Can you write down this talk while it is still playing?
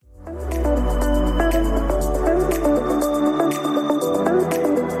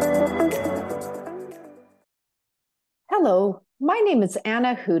name is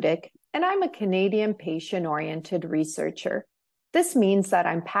Anna Hudick, and I'm a Canadian patient-oriented researcher. This means that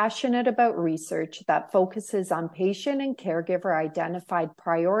I'm passionate about research that focuses on patient and caregiver-identified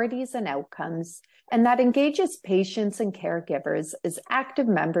priorities and outcomes, and that engages patients and caregivers as active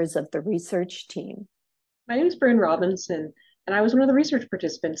members of the research team. My name is Bryn Robinson, and I was one of the research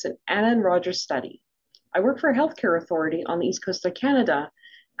participants in Anna and Roger's study. I work for a healthcare authority on the East Coast of Canada,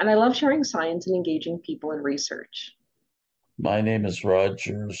 and I love sharing science and engaging people in research. My name is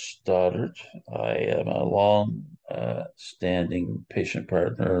Roger Stoddard. I am a long-standing patient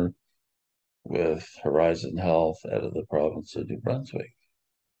partner with Horizon Health out of the province of New Brunswick.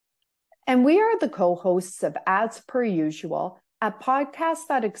 And we are the co-hosts of As Per Usual, a podcast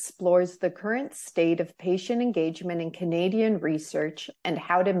that explores the current state of patient engagement in Canadian research and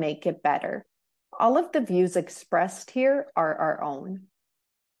how to make it better. All of the views expressed here are our own.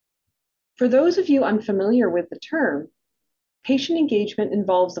 For those of you unfamiliar with the term, patient engagement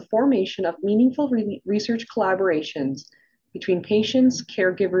involves the formation of meaningful research collaborations between patients,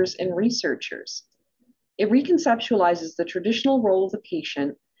 caregivers, and researchers. It reconceptualizes the traditional role of the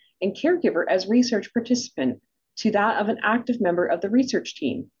patient and caregiver as research participant to that of an active member of the research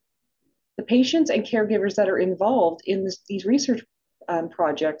team. The patients and caregivers that are involved in these research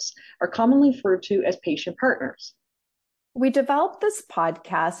projects are commonly referred to as patient partners. We developed this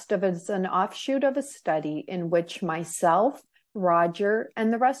podcast as an offshoot of a study in which myself, Roger,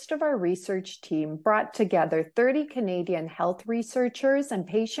 and the rest of our research team brought together 30 Canadian health researchers and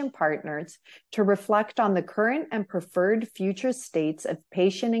patient partners to reflect on the current and preferred future states of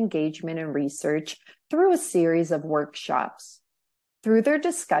patient engagement and research through a series of workshops. Through their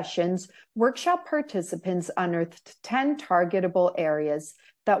discussions, workshop participants unearthed 10 targetable areas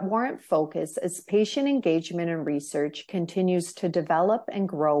that warrant focus as patient engagement and research continues to develop and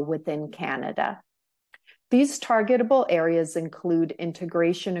grow within Canada. These targetable areas include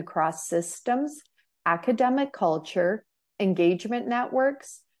integration across systems, academic culture, engagement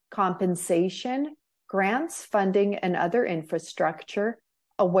networks, compensation, grants, funding, and other infrastructure,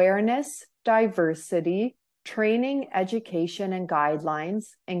 awareness, diversity, training, education and guidelines,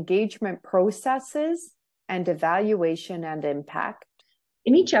 engagement processes, and evaluation and impact.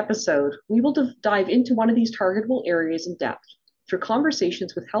 In each episode, we will dive into one of these targetable areas in depth through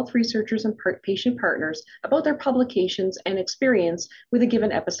conversations with health researchers and patient partners about their publications and experience with a given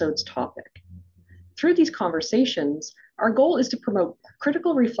episode's topic. Through these conversations, our goal is to promote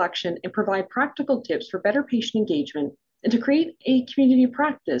critical reflection and provide practical tips for better patient engagement and to create a community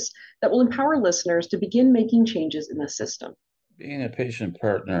practice that will empower listeners to begin making changes in the system. Being a patient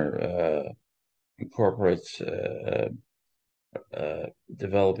partner incorporates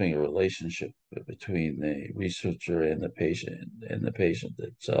developing a relationship between the researcher and the patient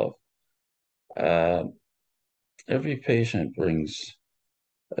itself. Every patient brings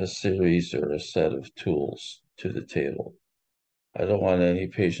a series or a set of tools to the table. I don't want any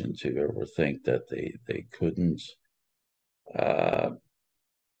patient to ever think that they couldn't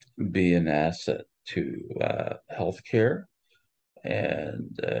be an asset to healthcare.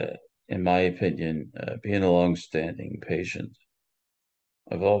 And in my opinion, being a long-standing patient,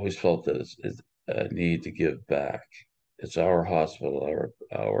 I've always felt that it's a need to give back. It's our hospital,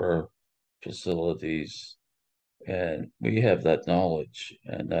 our facilities, and we have that knowledge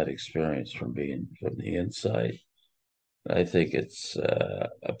and that experience from being from the inside. I think it's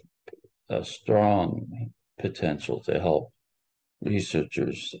a strong potential to help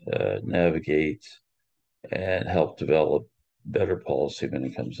researchers navigate and help develop better policy when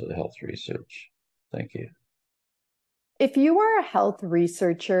it comes to the health research. Thank you. If you are a health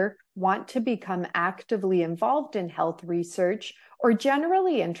researcher, want to become actively involved in health research, or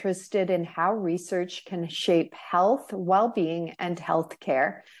generally interested in how research can shape health, well-being, and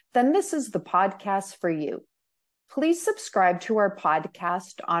healthcare, then this is the podcast for you. Please subscribe to our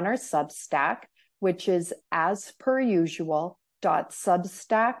podcast on our Substack, which is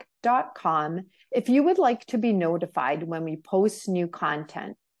asperusual.substack.com, if you would like to be notified when we post new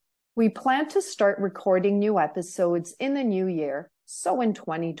content. We plan to start recording new episodes in the new year, so in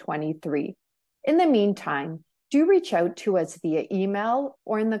 2023. In the meantime, do reach out to us via email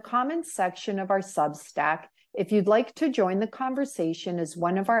or in the comments section of our Substack if you'd like to join the conversation as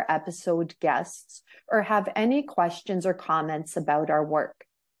one of our episode guests or have any questions or comments about our work.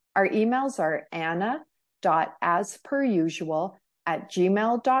 Our emails are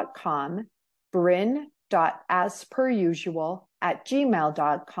anna.asperusual@gmail.com,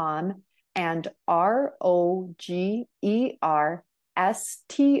 bryn.asperusual@gmail.com, and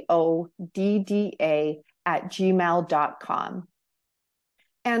rogerstodda@gmail.com.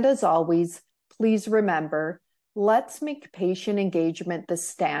 And as always, please remember, Let's make patient engagement the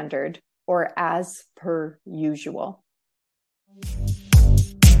standard, or as per usual.